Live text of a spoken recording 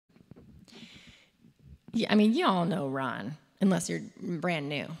Yeah, I mean, you all know Ron, unless you're brand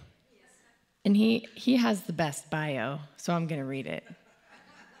new. And he has the best bio, so I'm going to read it.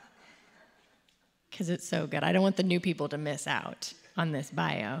 Because it's so good. I don't want the new people to miss out on this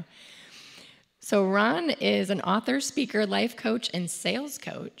bio. So Ron is an author, speaker, life coach, and sales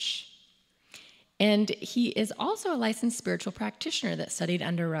coach. And he is also a licensed spiritual practitioner that studied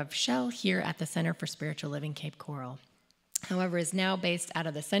under Rev Shell here at the Center for Spiritual Living, Cape Coral. However, is now based out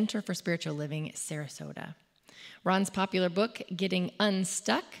of the Center for Spiritual Living, Sarasota. Ron's popular book, Getting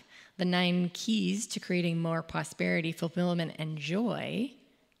Unstuck, The 9 Keys to Creating More Prosperity, Fulfillment, and Joy,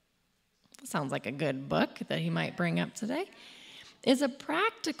 sounds like a good book that he might bring up today, is a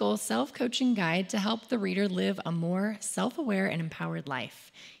practical self-coaching guide to help the reader live a more self-aware and empowered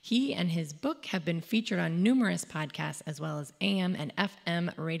life. He and his book have been featured on numerous podcasts as well as AM and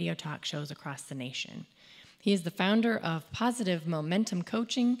FM radio talk shows across the nation. He is the founder of Positive Momentum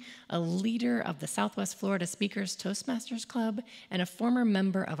Coaching, a leader of the Southwest Florida Speakers Toastmasters Club, and a former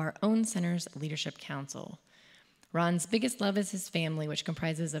member of our own center's Leadership Council. Ron's biggest love is his family, which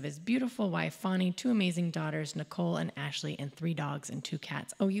comprises of his beautiful wife, Fani, 2 amazing daughters, Nicole and Ashley, and 3 dogs and 2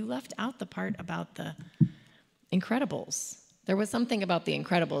 cats. Oh, you left out the part about the Incredibles. There was something about the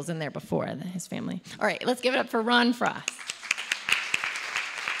Incredibles in there before, his family. All right, let's give it up for Ron Frost.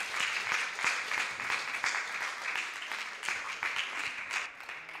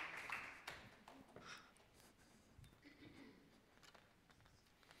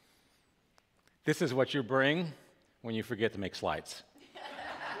 This is what you bring when you forget to make slides.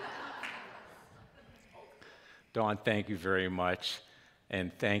 Dawn, thank you very much.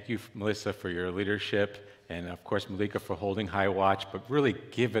 And thank you, Melissa, for your leadership. And of course, Malika for holding high watch. But really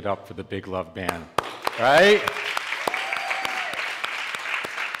give it up for the Big Love Band, right?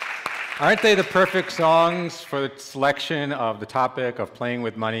 Aren't they the perfect songs for the selection of the topic of playing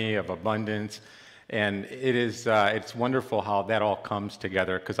with money, of abundance? And it's wonderful how that all comes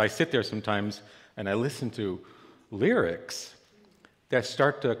together. Because I sit there sometimes and I listen to lyrics that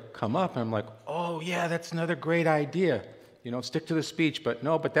start to come up, and I'm like, oh yeah, that's another great idea. You know, stick to the speech, but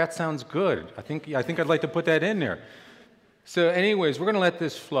no, but that sounds good. I think I'd like to put that in there. So anyways, we're going to let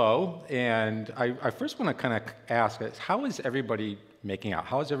this flow, and I first want to kind of ask, how is everybody making out?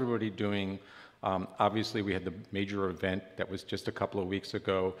 How is everybody doing? Obviously, we had the major event that was just a couple of weeks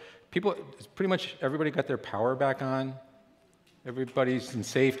ago. Pretty much everybody got their power back on? Everybody's in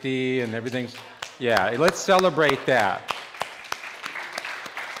safety and everything's, yeah, let's celebrate that.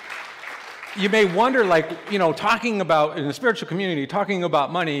 You may wonder, like, you know, talking about, in the spiritual community, talking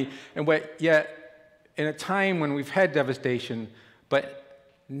about money, and yet in a time when we've had devastation,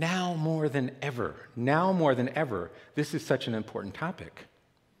 but now more than ever, this is such an important topic.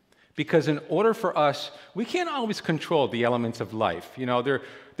 Because in order for us, we can't always control the elements of life. You know, there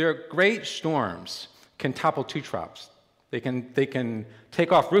are great storms can topple tree trunks. They can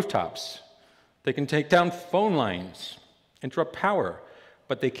take off rooftops. They can take down phone lines, interrupt power,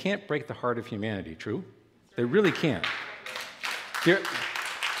 but they can't break the heart of humanity, true? They really can't.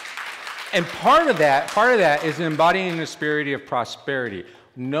 And part of that is embodying the spirit of prosperity,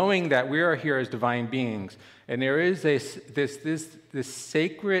 knowing that we are here as divine beings, and there is this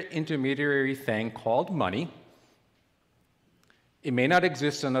sacred intermediary thing called money. It may not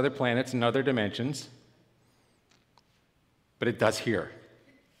exist on other planets and other dimensions, but it does here.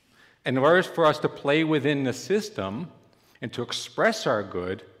 And in order for us to play within the system and to express our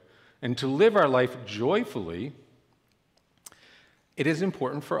good and to live our life joyfully, it is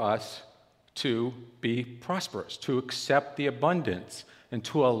important for us to be prosperous, to accept the abundance, and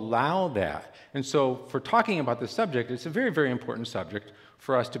to allow that. And so for talking about this subject, it's a very, very important subject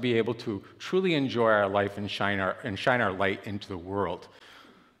for us to be able to truly enjoy our life and shine our light into the world.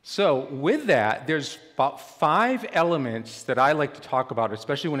 So with that, there's about 5 elements that I like to talk about,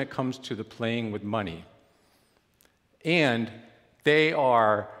 especially when it comes to the playing with money. And they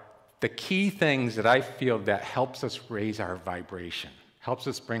are the key things that I feel that helps us raise our vibration, helps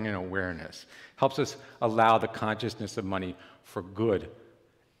us bring in awareness, helps us allow the consciousness of money for good.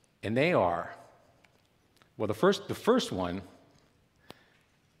 And they are, well, the first one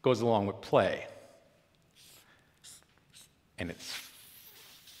goes along with play. And it's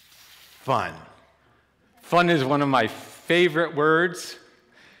fun. Fun is one of my favorite words.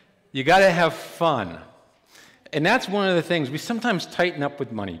 You got to have fun. And that's one of the things we sometimes tighten up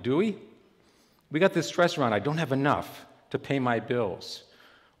with money, do we? We got this stress around, I don't have enough to pay my bills.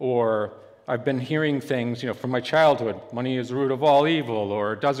 Or I've been hearing things, from my childhood, money is the root of all evil,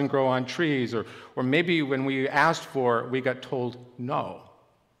 or it doesn't grow on trees, or maybe when we asked for it, we got told no.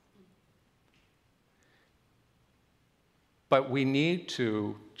 But we need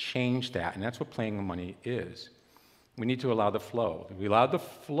to change that, and that's what playing with money is. We need to allow the flow. We allow the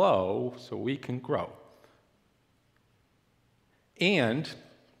flow so we can grow. And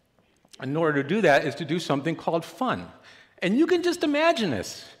in order to do that is to do something called fun. And you can just imagine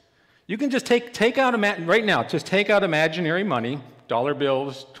this. You can just take out, right now, just take out imaginary money, dollar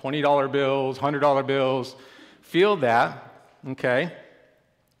bills, $20 bills, $100 bills. Feel that, okay?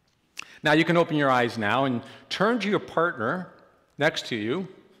 Now you can open your eyes now and turn to your partner next to you,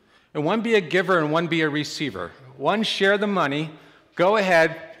 and one be a giver and one be a receiver. One share the money. Go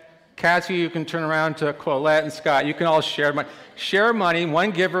ahead. Cassie, you can turn around to Colette and Scott. You can all share money. Share money,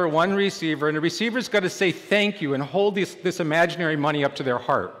 one giver, one receiver, and the receiver's got to say thank you and hold this imaginary money up to their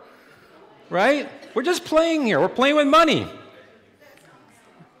heart. Right? We're just playing here. We're playing with money. All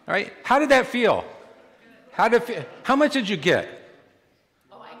right? How did that feel? How much did you get?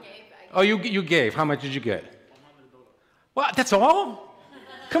 Oh, I gave. Oh, you gave. How much did you get? What? That's all?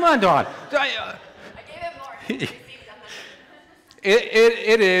 Come on, Dawn. I gave it more.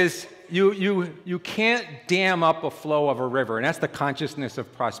 It is, you can't dam up a flow of a river, and that's the consciousness of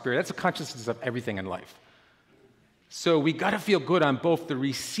prosperity. That's the consciousness of everything in life. So we got to feel good on both the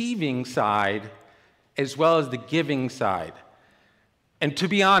receiving side as well as the giving side. And to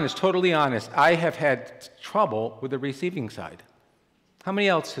be honest, totally honest, I have had trouble with the receiving side. How many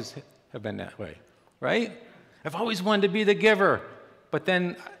else have been that way, right? I've always wanted to be the giver, but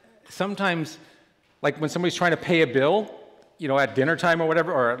then sometimes, like when somebody's trying to pay a bill, you know, at dinner time or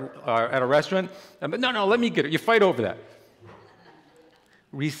whatever, or at a restaurant, no, let me get it. You fight over that.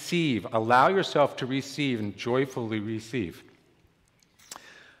 Receive. Allow yourself to receive and joyfully receive.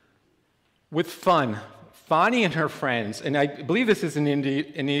 With fun, Fani and her friends, and I believe this is in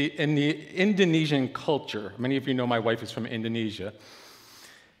the Indonesian culture. Many of you know my wife is from Indonesia.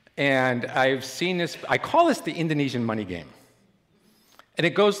 And I've seen this, I call this the Indonesian money game. And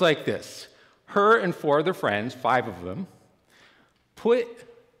it goes like this. Her and 4 other friends, 5 of them, put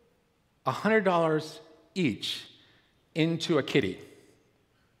 $100 each into a kitty.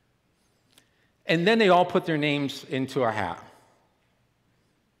 And then they all put their names into a hat.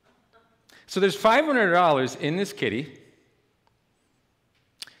 So there's $500 in this kitty,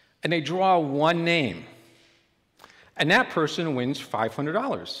 and they draw one name. And that person wins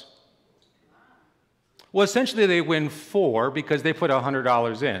 $500. Well, essentially they win 4 because they put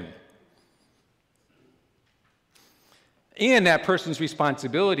 $100 in. And that person's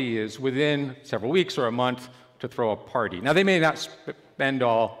responsibility is within several weeks or a month to throw a party. Now, they may not spend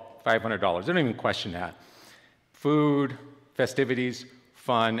all $500. They don't even question that. Food, festivities,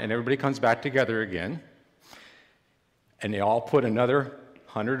 fun, and everybody comes back together again. And they all put another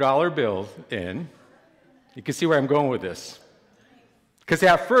 $100 bill in. You can see where I'm going with this. Because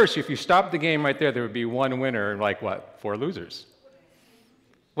at first, if you stop the game right there would be 1 winner and like what, 4 losers.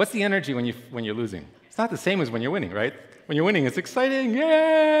 What's the energy when you're losing? It's not the same as when you're winning, right? When you're winning, it's exciting.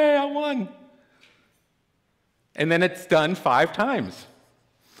 Yay, I won. And then it's done 5 times.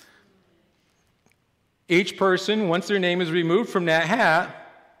 Each person, once their name is removed from that hat,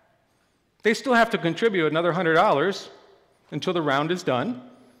 they still have to contribute another $100 until the round is done.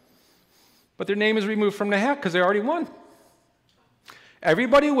 But their name is removed from the hat because they already won.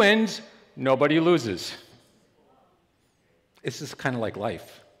 Everybody wins, nobody loses. It's just kind of like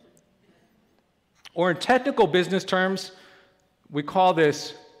life. Or in technical business terms, we call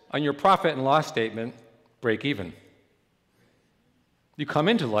this, on your profit and loss statement, break even. You come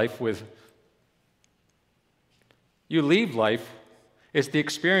into life with, you leave life, it's the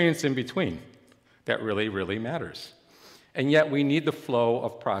experience in between that really, really matters. And yet we need the flow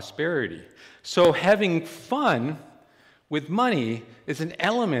of prosperity. So having fun with money is an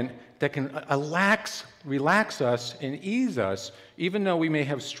element that can relax us and ease us, even though we may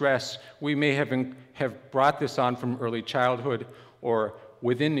have stress, we may have brought this on from early childhood or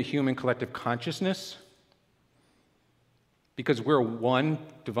within the human collective consciousness, because we're one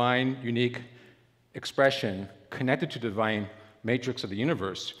divine, unique expression connected to the divine matrix of the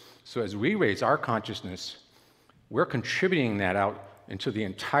universe. So as we raise our consciousness, we're contributing that out into the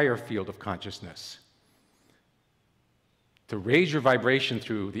entire field of consciousness. To raise your vibration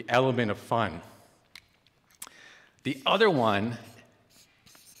through the element of fun. The other one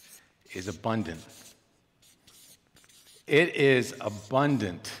is abundant. It is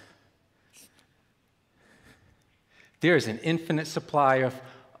abundant. There is an infinite supply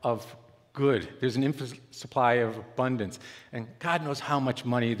of good. There's an infinite supply of abundance. And God knows how much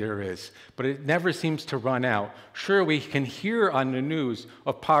money there is, but it never seems to run out. Sure, we can hear on the news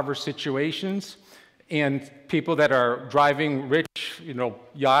of poverty situations and people that are driving rich,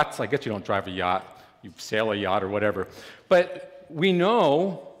 yachts. I guess you don't drive a yacht. You sail a yacht or whatever. But we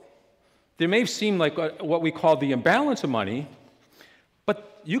know They may seem like what we call the imbalance of money,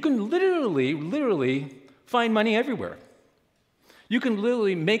 but you can literally find money everywhere. You can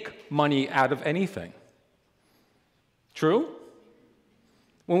literally make money out of anything. True?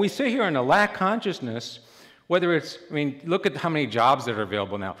 When we sit here in a lack consciousness, whether it's, look at how many jobs that are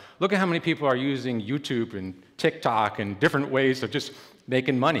available now. Look at how many people are using YouTube and TikTok and different ways of just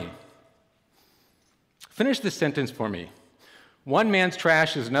making money. Finish this sentence for me. One man's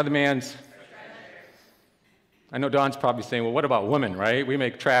trash is another man's... I know Dawn's probably saying, well, what about women, right? We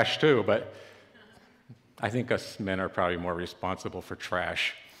make trash too, but I think us men are probably more responsible for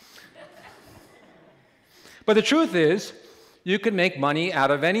trash. But the truth is, you can make money out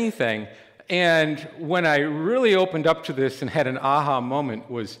of anything. And when I really opened up to this and had an aha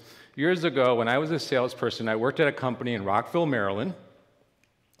moment was years ago when I was a salesperson. I worked at a company in Rockville, Maryland.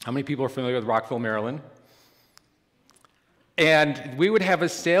 How many people are familiar with Rockville, Maryland? And we would have a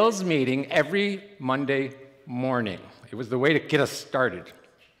sales meeting every Monday morning. It was the way to get us started.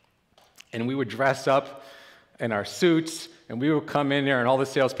 And we would dress up in our suits, and we would come in there, and all the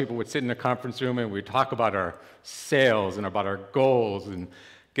salespeople would sit in the conference room, and we'd talk about our sales and about our goals and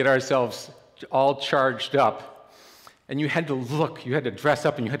get ourselves all charged up. And you had to dress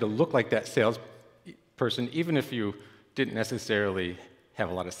up, and you had to look like that salesperson, even if you didn't necessarily have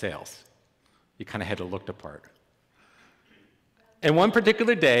a lot of sales. You kind of had to look the part. And one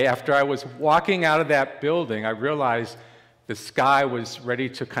particular day, after I was walking out of that building, I realized the sky was ready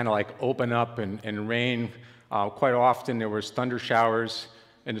to kind of like open up and rain. Quite often there was thunder showers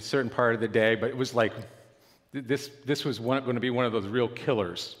in a certain part of the day, but it was like this was going to be one of those real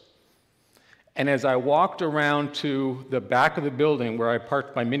killers. And as I walked around to the back of the building where I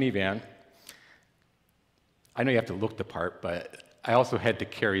parked my minivan, I know you have to look the part, but I also had to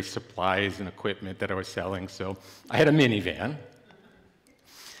carry supplies and equipment that I was selling, so I had a minivan.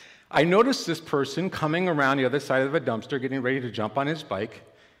 I noticed this person coming around the other side of a dumpster, getting ready to jump on his bike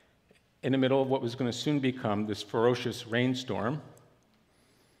in the middle of what was going to soon become this ferocious rainstorm.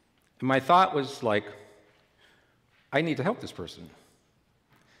 And my thought was like, I need to help this person.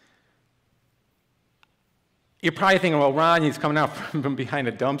 You're probably thinking, well, Ron, he's coming out from behind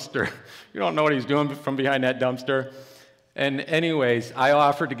a dumpster. You don't know what he's doing from behind that dumpster. And anyways, I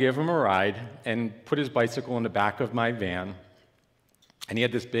offered to give him a ride and put his bicycle in the back of my van. And he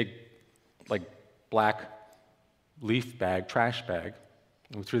had this big, like, black leaf bag, trash bag.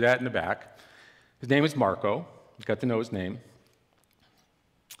 And we threw that in the back. His name is Marco. I got to know his name.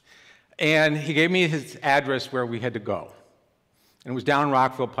 And he gave me his address where we had to go. And it was down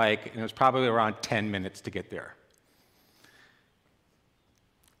Rockville Pike, and it was probably around 10 minutes to get there.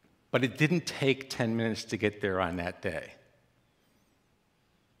 But it didn't take 10 minutes to get there on that day.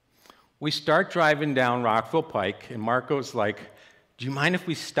 We start driving down Rockville Pike, and Marco's like, do you mind if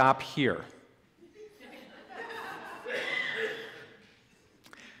we stop here?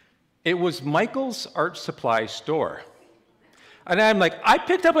 It was Michael's art supply store. And I'm like, I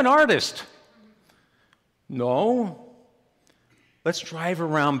picked up an artist. No. Let's drive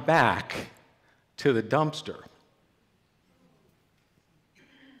around back to the dumpster.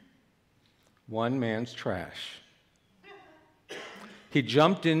 One man's trash. He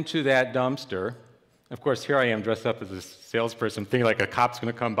jumped into that dumpster. Of course, here I am dressed up as a salesperson, thinking like a cop's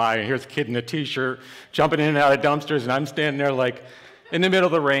going to come by, and here's a kid in a T-shirt jumping in and out of dumpsters, and I'm standing there like in the middle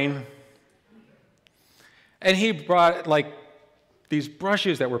of the rain. And he brought like these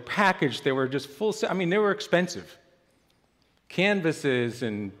brushes that were packaged. They were just full, they were expensive. Canvases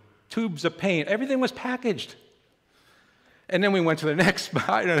and tubes of paint, everything was packaged. And then we went to the next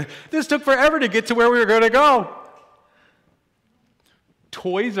spot. This took forever to get to where we were going to go.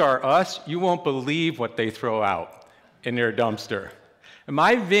 Toys R Us, you won't believe what they throw out in their dumpster. And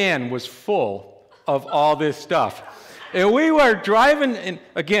my van was full of all this stuff. And we were driving, and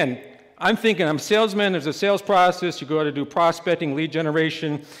again, I'm thinking I'm a salesman, there's a sales process, you go to do prospecting, lead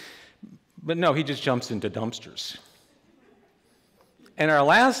generation. But no, he just jumps into dumpsters. And our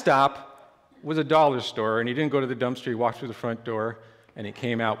last stop was a dollar store, and he didn't go to the dumpster, he walked through the front door, and he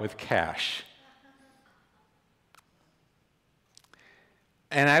came out with cash.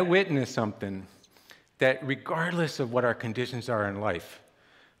 And I witnessed something that regardless of what our conditions are in life,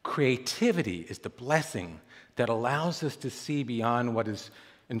 creativity is the blessing that allows us to see beyond what is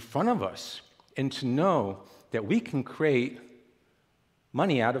in front of us and to know that we can create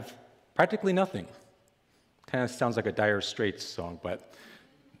money out of practically nothing. Kind of sounds like a Dire Straits song, but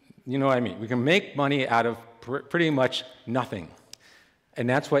you know what I mean. We can make money out of pretty much nothing. And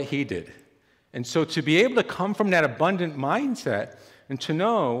that's what he did. And so to be able to come from that abundant mindset and to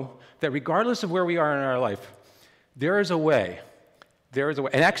know that regardless of where we are in our life, there is a way there is a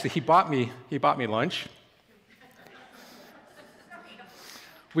way. And actually, he bought me lunch.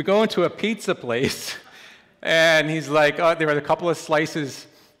 We go into a pizza place, and he's like, oh, there are a couple of slices.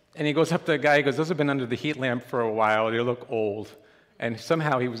 And he goes up to the guy, he goes, those have been under the heat lamp for a while. They look old. And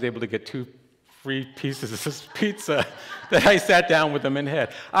somehow he was able to get 2 free pieces of this pizza that I sat down with him and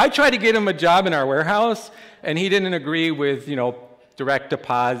had. I tried to get him a job in our warehouse, and he didn't agree with, direct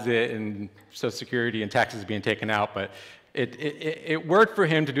deposit and Social Security and taxes being taken out, but it worked for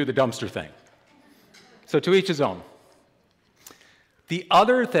him to do the dumpster thing. So to each his own. The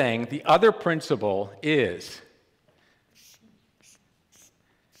other thing, the other principle is,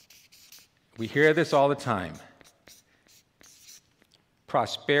 we hear this all the time,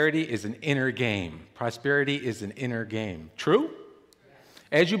 prosperity is an inner game. Prosperity is an inner game. True?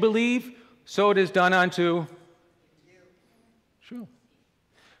 As you believe, so it is done unto you. True.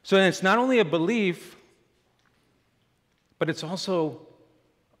 So then it's not only a belief, but it's also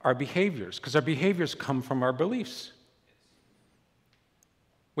our behaviors, because our behaviors come from our beliefs.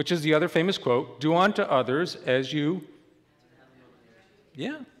 Which is the other famous quote, do unto others as you...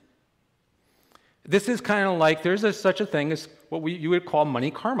 Yeah. This is kind of like, there's such a thing as what you would call money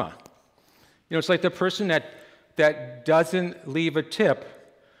karma. It's like the person that doesn't leave a tip,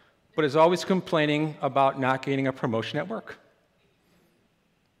 but is always complaining about not getting a promotion at work.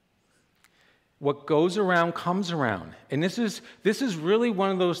 What goes around comes around. And this is really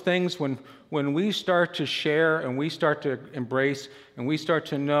one of those things when we start to share and we start to embrace and we start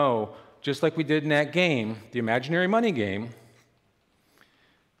to know, just like we did in that game, the imaginary money game,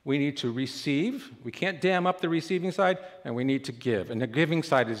 we need to receive. We can't dam up the receiving side, and we need to give. And the giving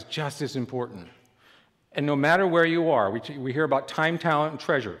side is just as important. And no matter where you are, we hear about time, talent, and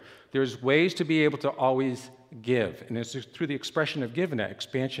treasure. There's ways to be able to always give. And it's through the expression of giving that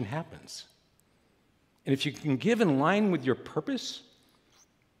expansion happens. And if you can give in line with your purpose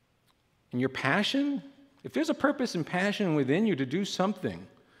and your passion, if there's a purpose and passion within you to do something,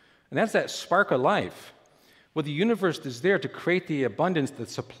 and that's that spark of life, well, the universe is there to create the abundance, the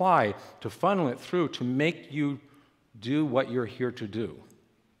supply, to funnel it through, to make you do what you're here to do.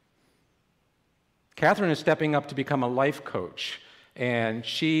 Catherine is stepping up to become a life coach, and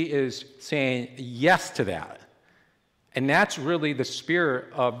she is saying yes to that. And that's really the spirit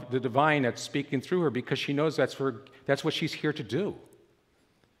of the divine that's speaking through her, because she knows that's what she's here to do.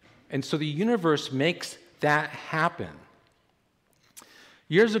 And so the universe makes that happen.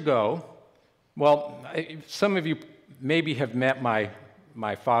 Years ago, well, some of you maybe have met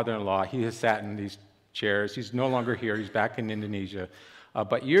my father-in-law. He has sat in these chairs. He's no longer here. He's back in Indonesia.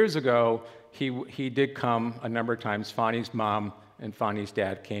 But years ago, he did come a number of times. Fani's mom and Fani's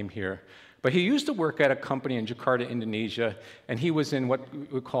dad came here. But he used to work at a company in Jakarta, Indonesia, and he was in what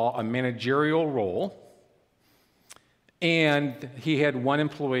we call a managerial role. And he had one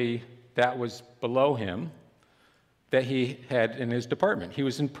employee that was below him that he had in his department. He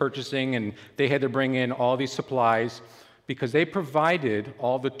was in purchasing, and they had to bring in all these supplies because they provided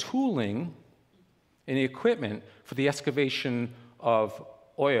all the tooling and the equipment for the excavation of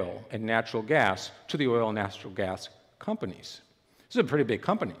oil and natural gas to the oil and natural gas companies. This is a pretty big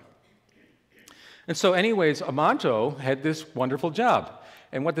company. And so anyways, Amanto had this wonderful job.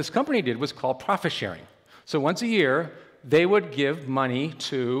 And what this company did was called profit sharing. So once a year, they would give money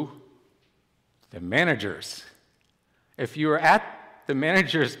to the managers. If you were at the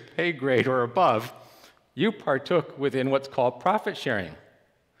manager's pay grade or above, you partook within what's called profit sharing.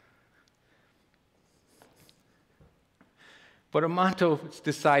 But Amanto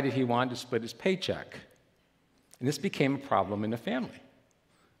decided he wanted to split his paycheck. And this became a problem in the family.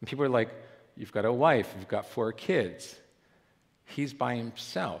 And people were like, you've got a wife, you've got 4 kids. He's by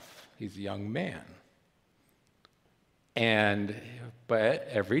himself. He's a young man. But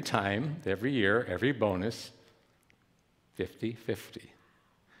every time, every year, every bonus, 50-50.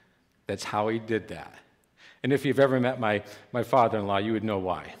 That's how he did that. And if you've ever met my father-in-law, you would know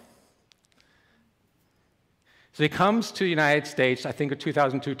why. So he comes to the United States, I think in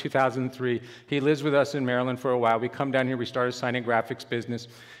 2002, 2003. He lives with us in Maryland for a while. We come down here, we start a sign and graphics business.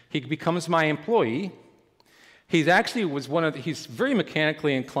 He becomes my employee. He's very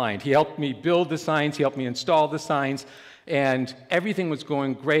mechanically inclined. He helped me build the signs, he helped me install the signs, and everything was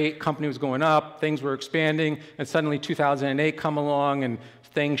going great. Company was going up, things were expanding, and suddenly 2008 come along and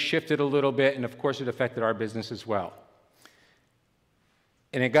things shifted a little bit, and of course it affected our business as well.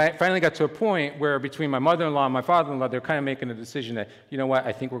 And it finally got to a point where between my mother-in-law and my father-in-law, they're kind of making a decision that, you know what,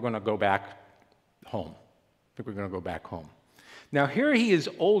 I think we're going to go back home. Now here he is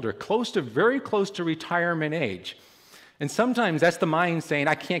older, very close to retirement age. And sometimes that's the mind saying,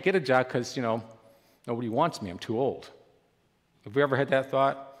 I can't get a job because, nobody wants me, I'm too old. Have we ever had that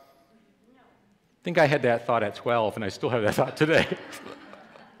thought? No. I think I had that thought at 12, and I still have that thought today.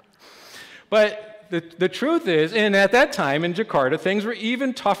 But the truth is, and at that time in Jakarta, things were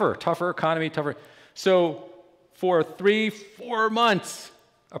even tougher economy, tougher. So for 3-4 months,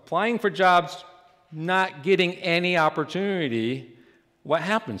 applying for jobs, not getting any opportunity, what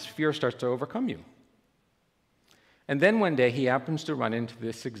happens? Fear starts to overcome you. And then one day, he happens to run into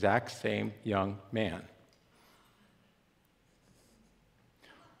this exact same young man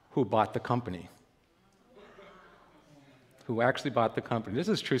who bought the company. Who actually bought the company. This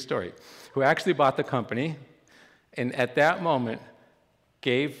is a true story. Who actually bought the company, and at that moment,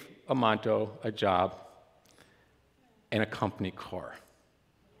 gave Amanto a job and a company car.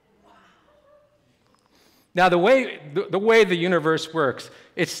 Now, the way the universe works,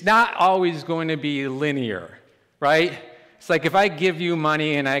 it's not always going to be linear, right? It's like if I give you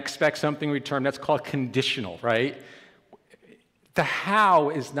money and I expect something in return, that's called conditional, right? The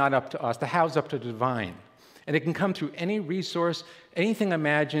how is not up to us. The how is up to the divine. And it can come through any resource, anything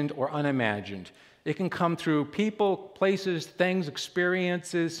imagined or unimagined. It can come through people, places, things,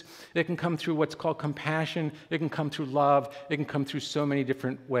 experiences. It can come through what's called compassion. It can come through love. It can come through so many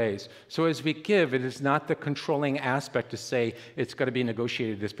different ways. So as we give, it is not the controlling aspect to say it's got to be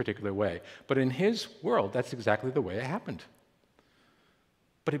negotiated this particular way. But in his world, that's exactly the way it happened.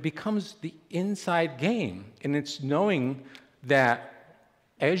 But it becomes the inside game, and it's knowing that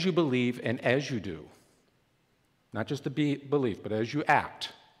as you believe and as you do, not just the belief, but as you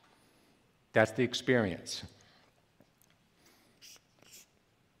act, that's the experience.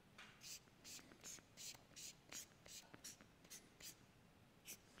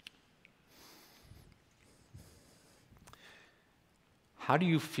 How do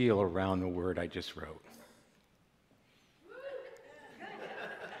you feel around the word I just wrote?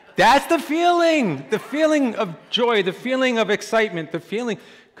 That's the feeling of joy, the feeling of excitement, the feeling,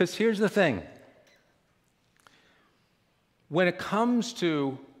 because here's the thing. When it comes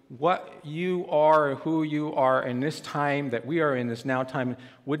to what you are, who you are in this time that we are in, this now time,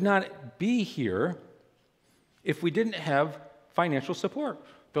 would not be here if we didn't have financial support.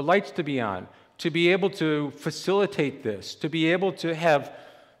 The lights to be on, to be able to facilitate this, to be able to have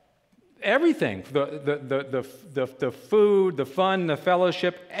everything, the food, the fun, the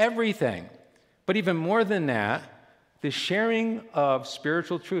fellowship, everything. But even more than that, the sharing of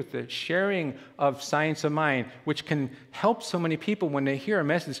spiritual truth, the sharing of science of mind, which can help so many people when they hear a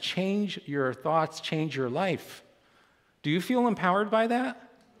message, change your thoughts, change your life. Do you feel empowered by that?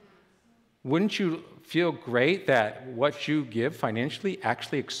 Wouldn't you feel great that what you give financially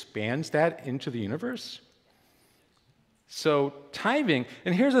actually expands that into the universe? So tithing,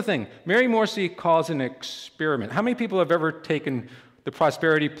 and here's the thing, Mary Morrissey calls it an experiment. How many people have ever taken the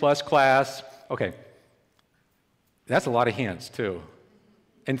Prosperity Plus class? Okay. That's a lot of hands, too.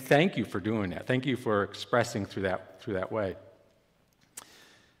 And thank you for doing that. Thank you for expressing through that way.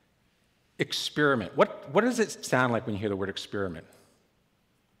 Experiment. What does it sound like when you hear the word experiment?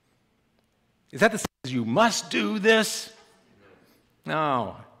 Is that the same as you must do this?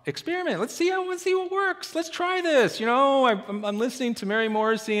 No. Experiment. Let's see what works. Let's try this. You know, I'm listening to Mary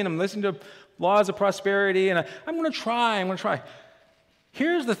Morrissey, and I'm listening to Laws of Prosperity, and I'm going to try.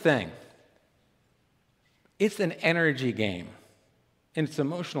 Here's the thing. It's an energy game, and it's an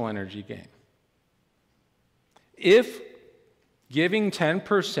emotional energy game. If giving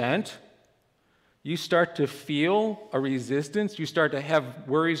 10%, you start to feel a resistance, you start to have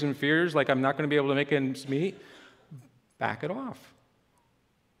worries and fears like I'm not going to be able to make ends meet, back it off.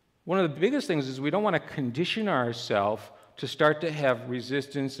 One of the biggest things is we don't want to condition ourselves to start to have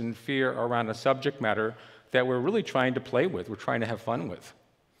resistance and fear around a subject matter that we're really trying to play with, we're trying to have fun with.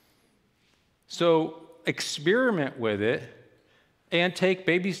 So experiment with it and take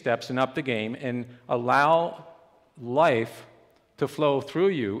baby steps and up the game and allow life to flow through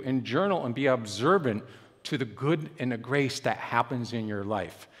you and journal and be observant to the good and the grace that happens in your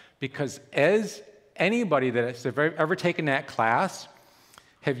life. Because as anybody that has ever taken that class,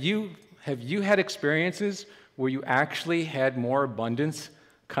 have you had experiences where you actually had more abundance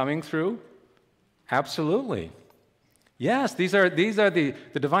coming through? Absolutely. Yes, these are the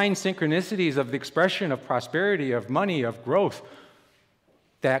divine synchronicities of the expression of prosperity, of money, of growth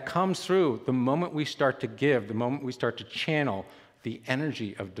that comes through the moment we start to give, the moment we start to channel the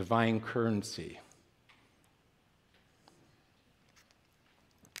energy of divine currency.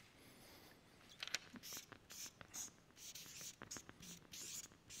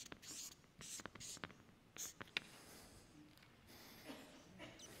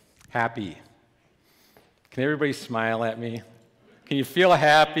 Happy. Can everybody smile at me? Can you feel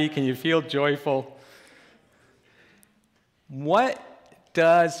happy? Can you feel joyful? what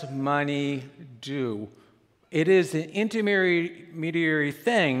does money do? It is an intermediary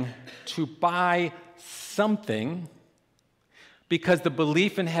thing to buy something because the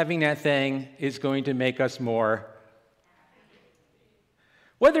belief in having that thing is going to make us more.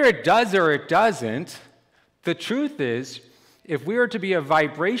 Whether it does or it doesn't, the truth is, if we are to be a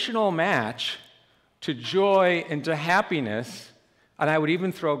vibrational match to joy and to happiness, and I would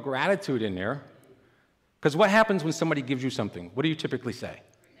even throw gratitude in there, because what happens when somebody gives you something? What do you typically say?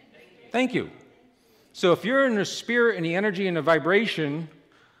 Thank you. So if you're in the spirit and the energy and the vibration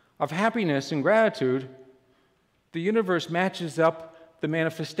of happiness and gratitude, the universe matches up the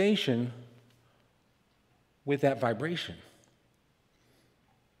manifestation with that vibration.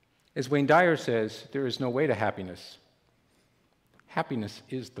 As Wayne Dyer says, there is no way to happiness. Happiness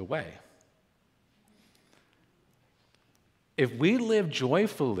is the way. If we live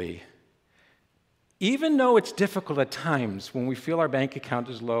joyfully, even though it's difficult at times when we feel our bank account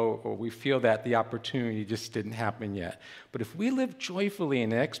is low or we feel that the opportunity just didn't happen yet, but if we live joyfully in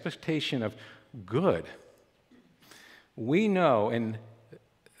the expectation of good, we know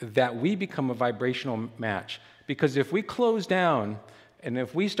that we become a vibrational match. Because if we close down and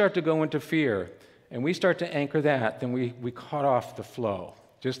if we start to go into fear and we start to anchor that, then we cut off the flow.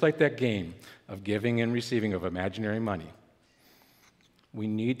 Just like that game of giving and receiving of imaginary money. We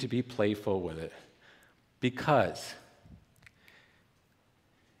need to be playful with it because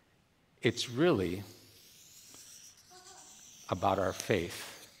it's really about our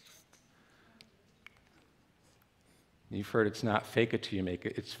faith. You've heard it's not fake it till you make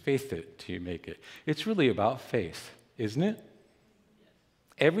it, it's faith it till you make it. It's really about faith, isn't it?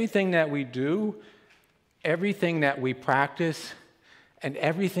 Everything that we do, everything that we practice, and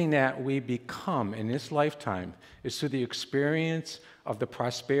everything that we become in this lifetime is through the experience of the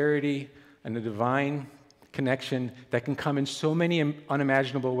prosperity and the divine connection that can come in so many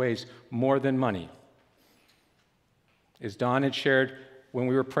unimaginable ways, more than money. As Don had shared when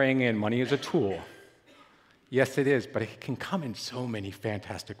we were praying in, money is a tool. Yes, it is, but it can come in so many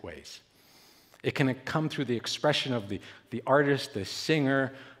fantastic ways. It can come through the expression of the artist, the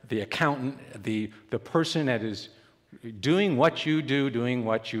singer, the accountant, the person that is doing what you do, doing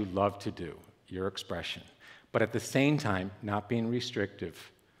what you love to do, your expression. But at the same time, not being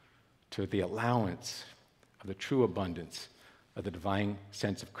restrictive to the allowance of the true abundance of the divine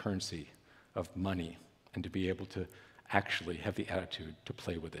sense of currency, of money, and to be able to actually have the attitude to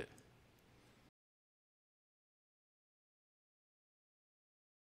play with it.